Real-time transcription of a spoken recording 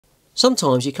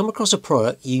Sometimes you come across a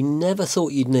product you never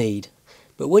thought you'd need,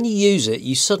 but when you use it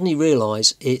you suddenly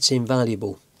realise it's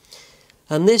invaluable.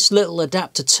 And this little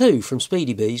adapter 2 from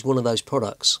Speedy Bee is one of those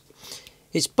products.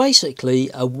 It's basically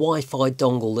a Wi-Fi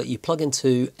dongle that you plug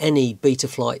into any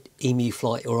BetaFlight,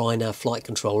 EmuFlight or iNav flight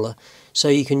controller, so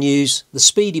you can use the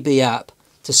Speedy Bee app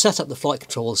to set up the flight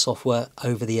controller software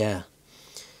over the air.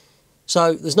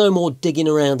 So there's no more digging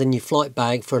around in your flight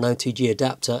bag for an OTG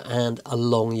adapter and a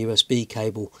long USB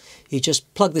cable. You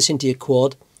just plug this into your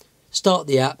quad, start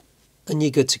the app, and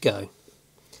you're good to go.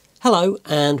 Hello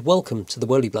and welcome to the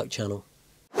Whirly Bloke channel.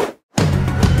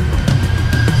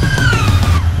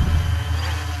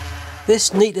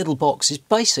 This neat little box is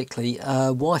basically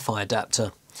a Wi-Fi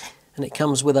adapter, and it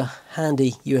comes with a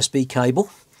handy USB cable.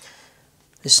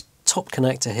 This top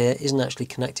connector here isn't actually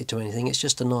connected to anything, it's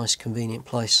just a nice convenient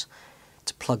place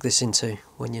to plug this into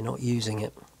when you're not using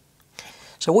it.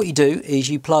 So what you do is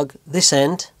you plug this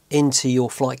end into your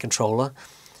flight controller,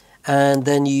 and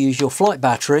then you use your flight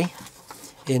battery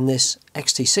in this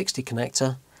XT60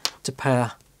 connector to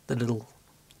power the little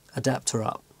adapter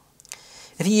up.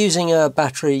 If you're using a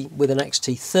battery with an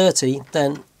XT30,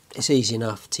 then it's easy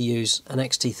enough to use an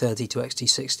XT30 to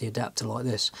XT60 adapter like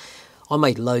this. I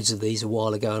made loads of these a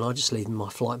while ago and I just leave them in my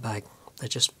flight bag. They're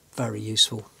just very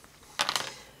useful.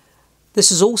 This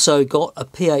has also got a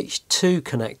PH2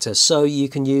 connector, so you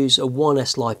can use a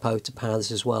 1S LiPo to power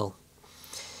this as well.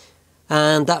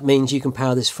 And that means you can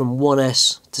power this from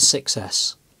 1S to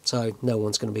 6S, so no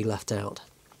one's going to be left out.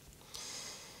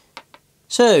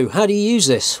 So how do you use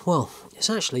this? Well, it's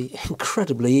actually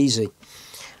incredibly easy.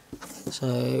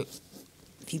 So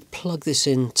if you plug this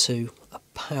into a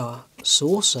power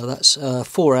source, so that's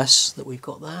 4S that we've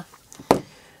got there.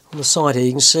 On the side here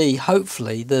you can see,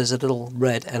 hopefully there's a little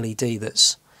red LED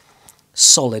that's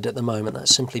solid at the moment. That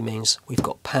simply means we've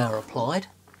got power applied.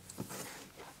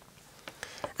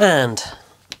 And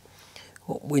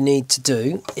what we need to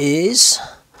do is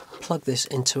plug this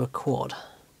into a quad.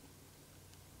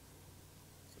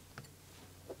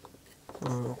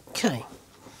 Okay,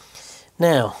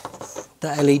 now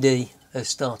that LED has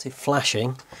started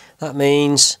flashing. That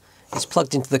means it's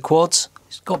plugged into the quads,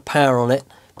 it's got power on it,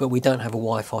 but we don't have a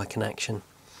Wi-Fi connection.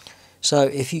 So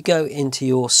if you go into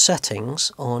your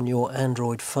settings on your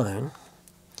Android phone,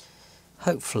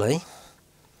 hopefully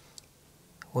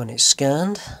when it's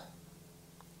scanned,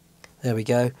 there we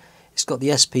go, it's got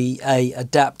the SPA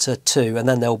Adapter 2, and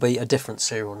then there'll be a different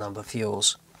serial number for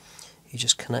yours. You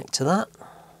just connect to that.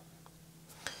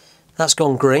 That's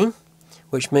gone green,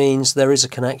 which means there is a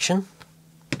connection,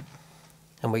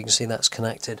 and we can see that's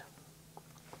connected.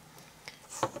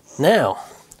 Now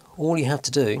all you have to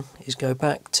do is go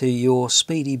back to your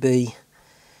Speedy Bee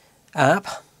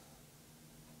app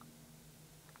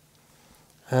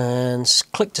and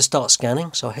click to start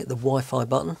scanning. So I hit the Wi-Fi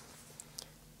button.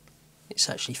 It's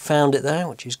actually found it there,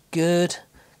 which is good.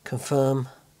 Confirm.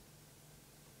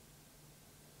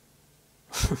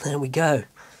 There we go.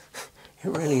 It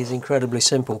really is incredibly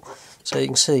simple. So you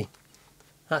can see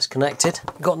that's connected.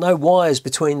 We've got no wires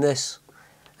between this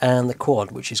and the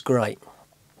quad, which is great.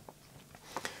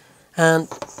 And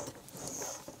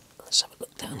let's have a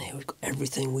look down here. We've got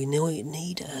everything we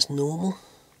need as normal.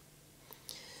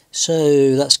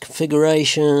 So that's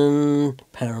configuration,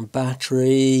 power and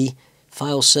battery,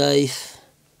 failsafe,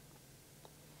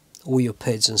 all your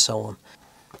PIDs and so on.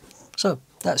 So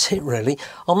that's it really.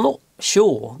 I'm not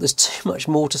sure there's too much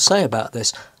more to say about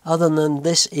this other than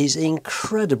this is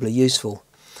incredibly useful,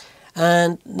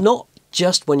 and not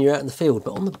just when you're out in the field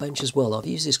but on the bench as well. I've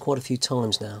used this quite a few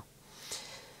times now.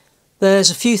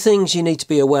 There's a few things you need to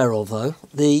be aware of though.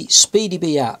 The Speedy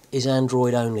Bee app is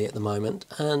Android only at the moment,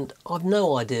 and I've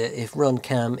no idea if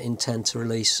RunCam intend to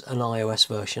release an iOS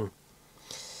version.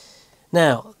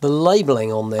 Now the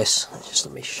labelling on this, just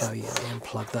let me show you,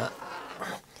 unplug that.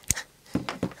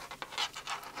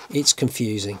 It's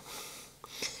confusing.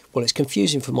 Well, it's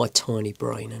confusing for my tiny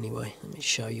brain anyway. Let me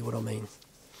show you what I mean.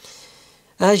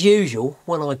 As usual,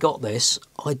 when I got this,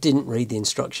 I didn't read the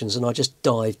instructions and I just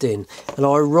dived in. And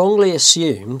I wrongly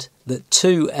assumed that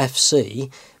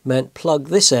 2FC meant plug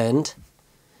this end,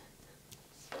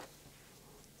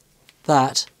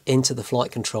 that into the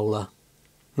flight controller.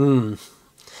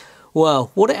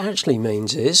 Well, what it actually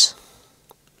means is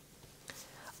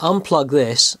unplug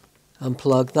this and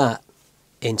plug that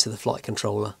into the flight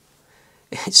controller.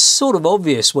 It's sort of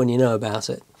obvious when you know about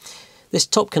it. This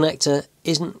top connector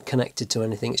isn't connected to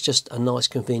anything, it's just a nice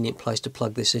convenient place to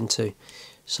plug this into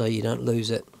so you don't lose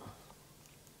it.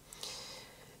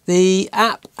 The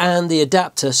app and the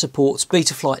adapter supports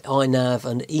BetaFlight, iNav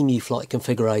and EmuFlight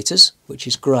configurators, which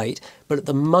is great, but at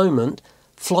the moment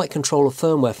flight controller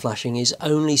firmware flashing is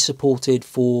only supported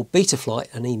for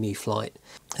BetaFlight and EmuFlight.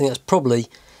 I think that's probably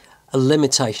a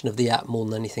limitation of the app more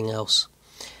than anything else.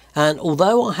 And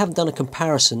although I haven't done a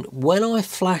comparison, when I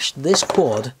flashed this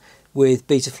quad with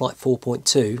BetaFlight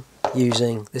 4.2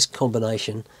 using this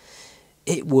combination,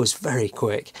 it was very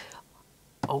quick.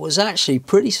 I was actually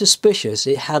pretty suspicious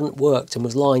it hadn't worked and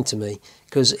was lying to me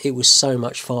because it was so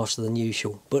much faster than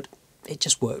usual, but it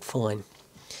just worked fine.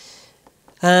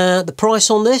 The price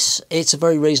on this, it's a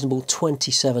very reasonable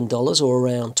 $27 or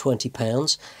around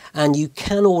 £20, and you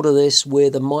can order this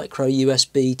with a micro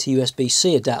USB to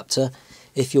USB-C adapter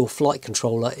if your flight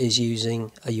controller is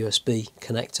using a USB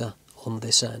connector on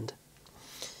this end.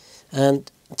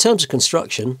 And in terms of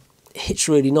construction, it's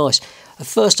really nice. At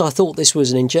first I thought this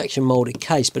was an injection moulded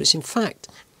case, but it's in fact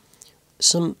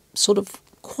some sort of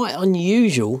quite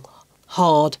unusual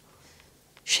hard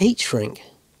heat shrink,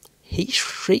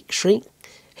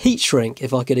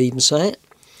 if I could even say it.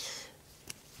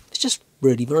 It's just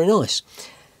really very nice.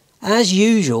 As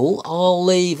usual, I'll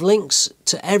leave links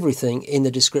to everything in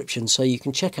the description so you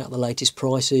can check out the latest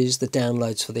prices, the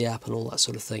downloads for the app and all that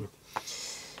sort of thing.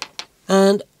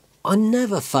 And I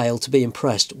never fail to be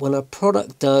impressed when a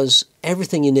product does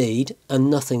everything you need and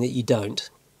nothing that you don't.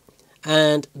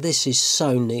 And this is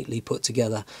so neatly put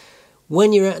together.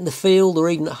 When you're out in the field or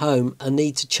even at home and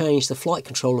need to change the flight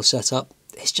controller setup,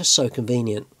 it's just so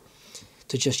convenient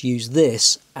to just use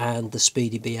this and the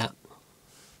Speedy Bee app.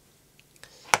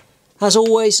 As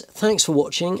always, thanks for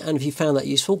watching, and if you found that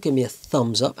useful, give me a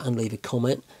thumbs up and leave a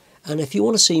comment. And if you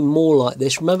want to see more like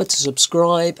this, remember to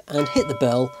subscribe and hit the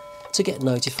bell to get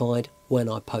notified when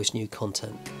I post new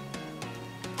content.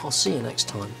 I'll see you next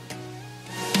time.